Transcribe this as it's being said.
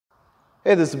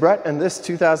Hey, this is Brett, and this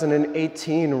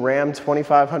 2018 Ram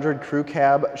 2500 Crew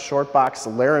Cab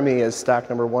Shortbox Laramie is stock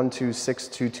number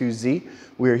 12622Z.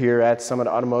 We're here at Summit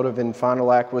Automotive in Fond du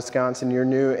Lac, Wisconsin, your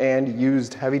new and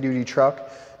used heavy-duty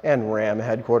truck and Ram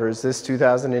headquarters. This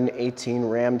 2018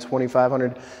 Ram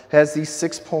 2500 has the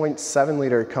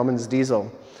 6.7-liter Cummins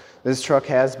diesel. This truck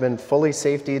has been fully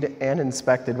safetied and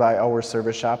inspected by our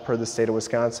service shop per the state of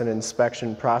Wisconsin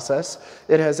inspection process.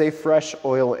 It has a fresh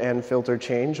oil and filter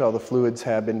change. All the fluids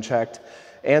have been checked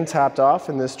and topped off,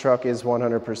 and this truck is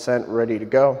 100% ready to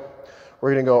go.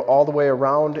 We're going to go all the way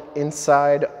around,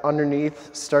 inside,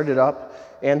 underneath, start it up,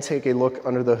 and take a look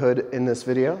under the hood in this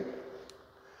video.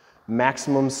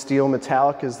 Maximum Steel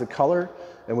Metallic is the color,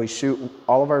 and we shoot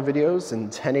all of our videos in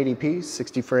 1080p,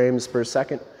 60 frames per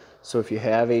second. So if you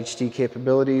have HD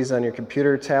capabilities on your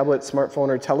computer, tablet, smartphone,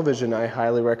 or television, I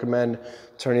highly recommend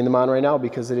turning them on right now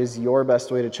because it is your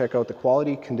best way to check out the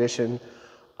quality, condition,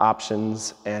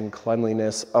 options, and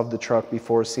cleanliness of the truck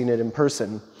before seeing it in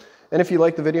person. And if you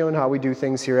like the video and how we do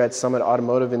things here at Summit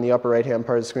Automotive, in the upper right-hand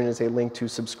part of the screen is a link to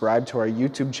subscribe to our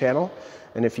YouTube channel.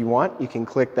 And if you want, you can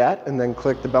click that and then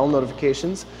click the bell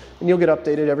notifications, and you'll get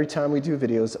updated every time we do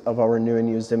videos of our new and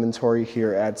used inventory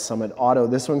here at Summit Auto.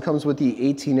 This one comes with the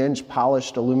 18-inch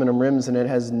polished aluminum rims, and it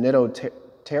has Nitto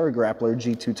Terra Grappler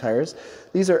G2 tires.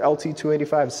 These are L.T.C.H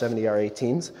 285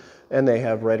 70R18s, and they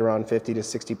have right around 50 to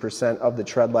 60% of the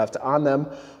tread left on them.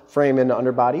 Frame and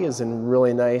underbody is in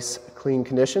really nice, clean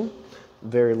condition.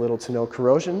 Very little to no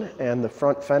corrosion, and the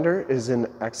front fender is in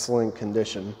excellent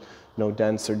condition. No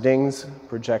dents or dings,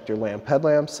 projector lamp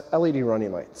headlamps, LED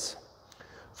running lights.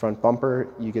 Front bumper,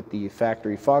 you get the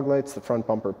factory fog lights, the front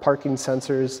bumper parking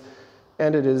sensors,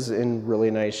 and it is in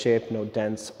really nice shape, no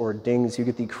dents or dings. You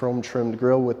get the chrome trimmed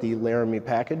grille with the Laramie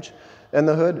package, and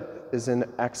the hood is in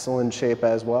excellent shape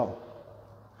as well.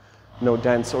 No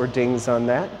dents or dings on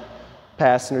that.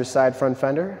 Passenger side front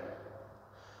fender,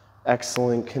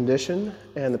 excellent condition,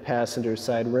 and the passenger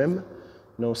side rim,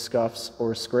 no scuffs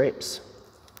or scrapes.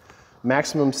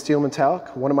 Maximum Steel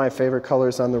Metallic, one of my favorite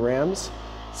colors on the Rams.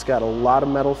 It's got a lot of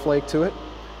metal flake to it,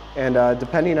 and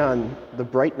depending on the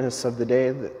brightness of the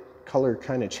day, the color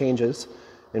kind of changes.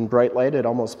 In bright light, it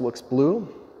almost looks blue.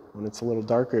 When it's a little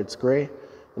darker, it's gray,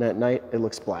 and at night, it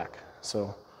looks black.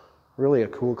 So really a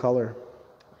cool color.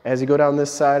 As you go down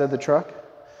this side of the truck,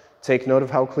 take note of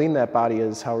how clean that body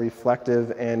is, how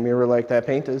reflective and mirror-like that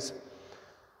paint is.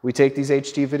 We take these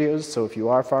HD videos, so if you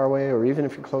are far away or even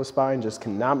if you're close by and just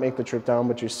cannot make the trip down,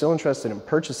 but you're still interested in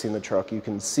purchasing the truck, you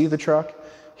can see the truck,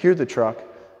 hear the truck,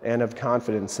 and have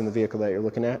confidence in the vehicle that you're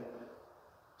looking at,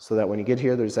 so that when you get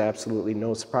here, there's absolutely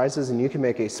no surprises, and you can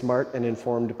make a smart and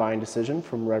informed buying decision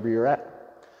from wherever you're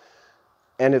at.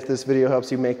 And if this video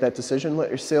helps you make that decision, let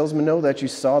your salesman know that you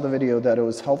saw the video, that it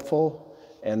was helpful,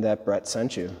 and that Brett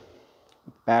sent you.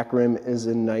 Back rim is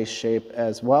in nice shape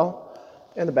as well.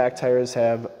 And the back tires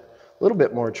have a little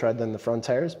bit more tread than the front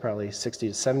tires, probably 60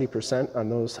 to 70% on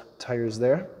those tires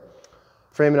there.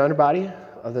 Frame and underbody,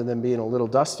 other than being a little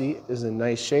dusty, is in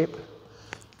nice shape.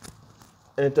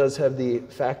 And it does have the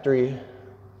factory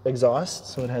exhaust,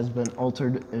 so it has been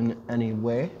altered in any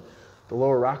way. The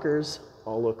lower rockers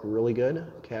all look really good.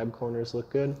 Cab corners look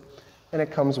good. And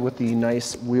it comes with the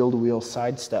nice wheel-to-wheel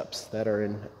side steps that are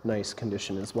in nice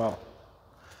condition as well.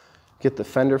 Get the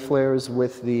fender flares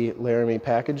with the Laramie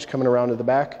package coming around to the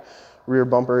back. Rear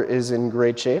bumper is in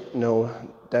great shape, no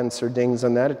dents or dings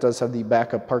on that. It does have the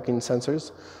backup parking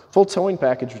sensors. Full towing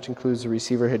package, which includes the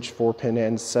receiver hitch, 4-pin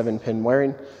and 7-pin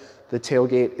wiring. The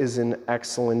tailgate is in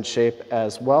excellent shape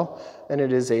as well, and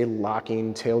it is a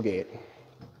locking tailgate.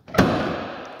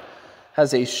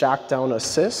 Has a shock down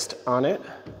assist on it.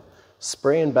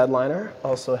 Spray and bed liner,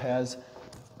 also has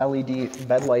LED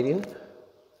bed lighting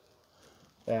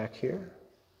back here,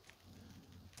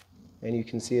 and you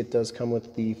can see it does come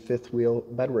with the 5th wheel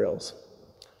bed rails.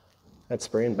 That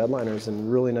spray and bed liner is in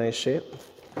really nice shape.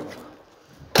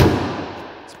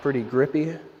 It's pretty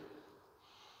grippy,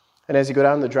 and as you go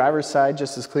down the driver's side,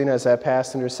 just as clean as that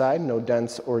passenger side, no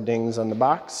dents or dings on the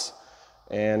box.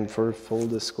 And for full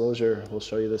disclosure, we'll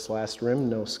show you this last rim,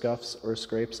 no scuffs or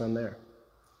scrapes on there.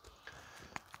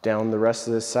 Down the rest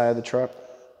of this side of the truck,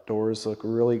 doors look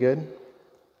really good.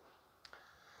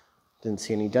 Didn't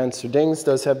see any dents or dings.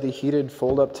 Does have the heated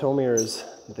fold-up tow mirrors.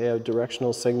 They have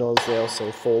directional signals. They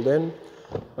also fold in.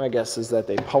 My guess is that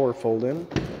they power fold in.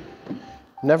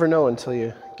 Never know until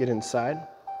you get inside.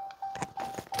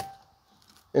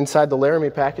 Inside the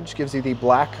Laramie package gives you the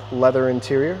black leather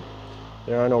interior.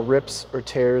 There are no rips or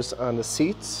tears on the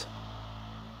seats.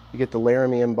 You get the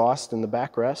Laramie embossed in the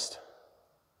backrest.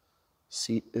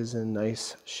 Seat is in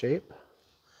nice shape.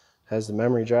 Has the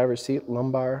memory driver's seat,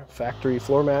 lumbar, factory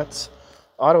floor mats,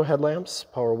 auto headlamps,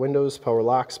 power windows, power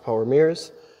locks, power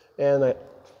mirrors, and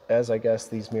as I guess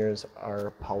these mirrors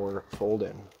are power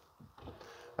fold-in.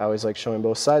 I always like showing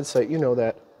both sides so that you know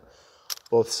that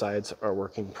both sides are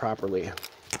working properly.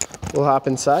 We'll hop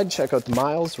inside, check out the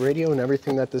miles, radio, and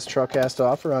everything that this truck has to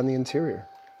offer on the interior.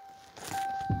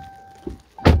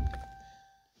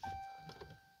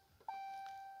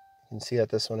 You can see that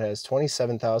this one has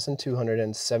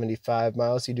 27,275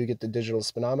 miles. You do get the digital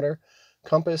speedometer,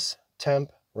 compass,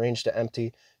 temp, range to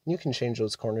empty, and you can change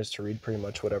those corners to read pretty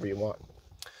much whatever you want.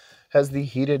 Has the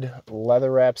heated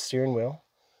leather wrapped steering wheel,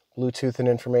 Bluetooth and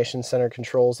information center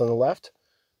controls on the left,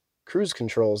 cruise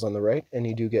controls on the right, and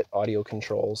you do get audio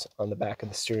controls on the back of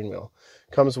the steering wheel.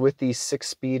 Comes with the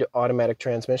 6-speed automatic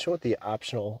transmission with the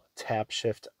optional tap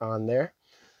shift on there.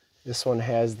 This one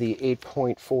has the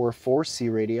 8.44C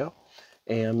radio,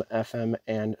 AM, FM,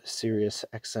 and Sirius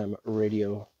XM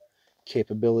radio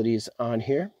capabilities on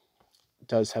here. It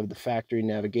does have the factory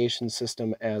navigation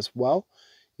system as well.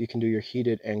 You can do your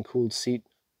heated and cooled seat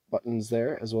buttons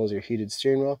there, as well as your heated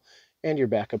steering wheel, and your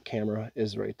backup camera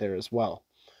is right there as well.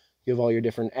 You have all your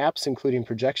different apps, including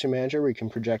Projection Manager, where you can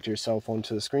project your cell phone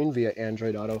to the screen via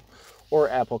Android Auto or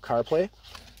Apple CarPlay.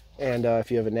 And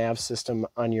if you have a nav system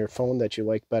on your phone that you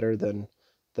like better than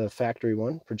the factory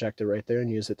one, project it right there and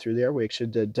use it through there. We actually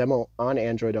did a demo on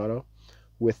Android Auto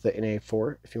with the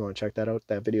NA4. If you want to check that out,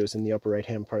 that video is in the upper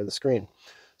right-hand part of the screen.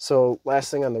 So last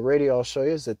thing on the radio I'll show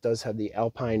you is it does have the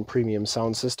Alpine premium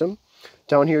sound system.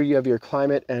 Down here you have your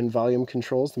climate and volume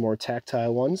controls, the more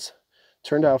tactile ones.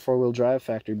 Turned out 4-wheel drive,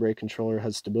 factory brake controller,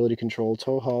 has stability control,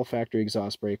 tow haul, factory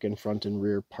exhaust brake, and front and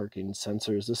rear parking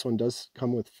sensors. This one does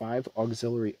come with 5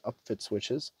 auxiliary upfit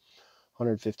switches,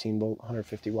 115 volt,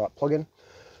 150 watt plug-in.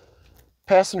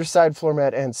 Passenger side floor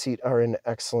mat and seat are in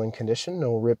excellent condition,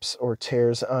 no rips or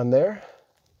tears on there.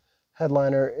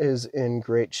 Headliner is in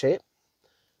great shape,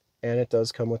 and it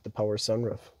does come with the power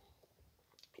sunroof.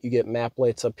 You get map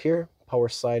lights up here, power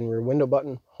slide and rear window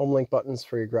button, home link buttons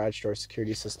for your garage door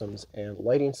security systems and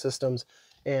lighting systems,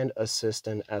 and assist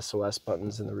and SOS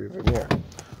buttons in the rearview mirror.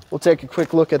 We'll take a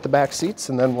quick look at the back seats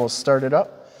and then we'll start it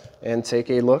up and take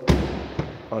a look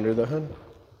under the hood.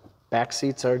 Back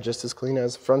seats are just as clean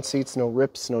as front seats, no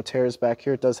rips, no tears back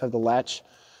here. It does have the Latch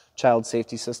child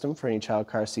safety system for any child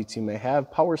car seats you may have,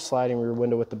 power sliding rear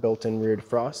window with the built-in rear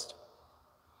defrost.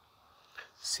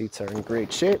 Seats are in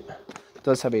great shape. It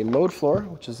does have a load floor,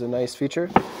 which is a nice feature.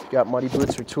 If you got muddy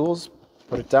boots or tools,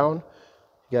 put it down.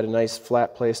 You got a nice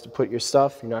flat place to put your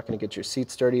stuff. You're not going to get your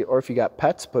seats dirty. Or if you got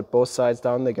pets, put both sides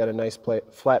down. They got a nice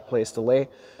flat place to lay.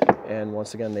 And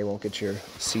once again, they won't get your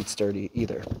seats dirty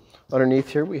either. Underneath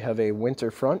here, we have a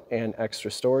winter front and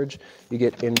extra storage. You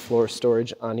get in-floor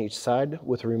storage on each side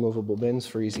with removable bins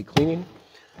for easy cleaning.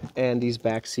 And these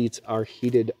back seats are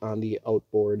heated on the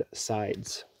outboard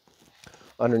sides.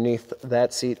 Underneath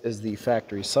that seat is the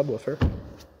factory subwoofer.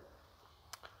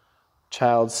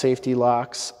 Child safety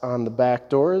locks on the back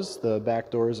doors. The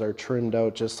back doors are trimmed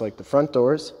out just like the front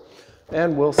doors.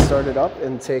 And we'll start it up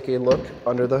and take a look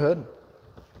under the hood.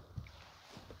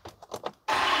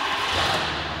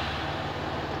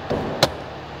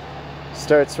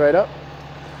 Starts right up.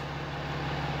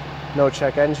 No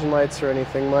check engine lights or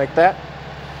anything like that.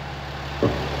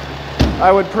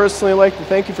 I would personally like to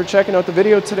thank you for checking out the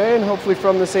video today, and hopefully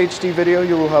from this HD video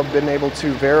you will have been able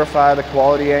to verify the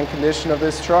quality and condition of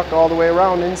this truck all the way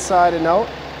around, inside and out.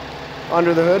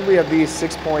 Under the hood we have the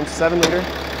 6.7 liter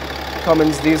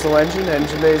Cummins diesel engine.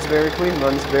 Engine bay is very clean,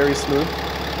 runs very smooth.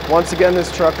 Once again,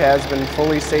 this truck has been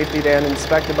fully safetied and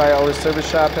inspected by our service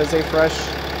shop, has a fresh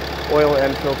oil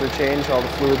and filter change. All the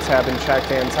fluids have been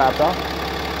checked and topped off,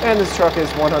 and this truck is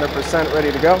 100%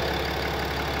 ready to go.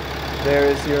 There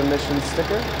is your emissions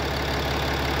sticker.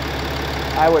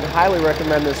 I would highly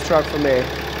recommend this truck from a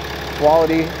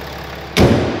quality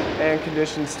and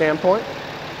condition standpoint.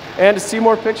 And to see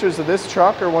more pictures of this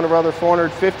truck or one of our other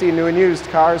 450 new and used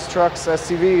cars, trucks,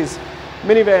 SUVs,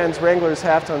 minivans, Wranglers,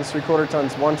 half tons, 3/4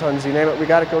 tons, 1 tons, you name it, we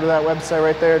got to go to that website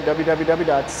right there,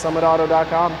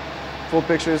 www.summitauto.com. Full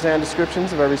pictures and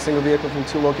descriptions of every single vehicle from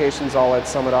 2 locations, all at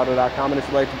summitauto.com. And if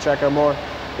you'd like to check out more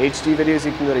HD videos,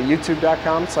 you can go to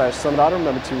youtube.com/summitauto.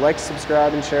 Remember to like,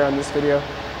 subscribe, and share on this video.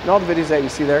 And all the videos that you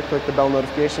see there, click the bell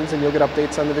notifications and you'll get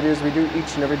updates on the videos we do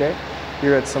each and every day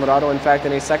here at Summit Auto. In fact,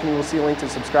 in a second you will see a link to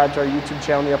subscribe to our YouTube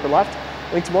channel in the upper left,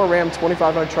 link to more Ram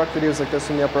 2500 truck videos like this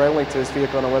in the upper right, link to this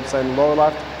vehicle on our website in the lower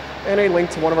left, and a link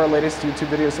to one of our latest YouTube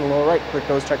videos in the lower right. Click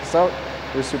those, check us out.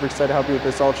 We're super excited to help you with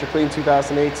this ultra clean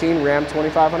 2018 Ram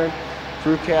 2500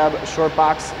 Crew Cab Short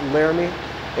Box Laramie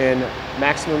in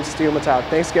maximum steel metallic.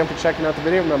 Thanks again for checking out the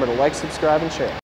video. Remember to like, subscribe, and share.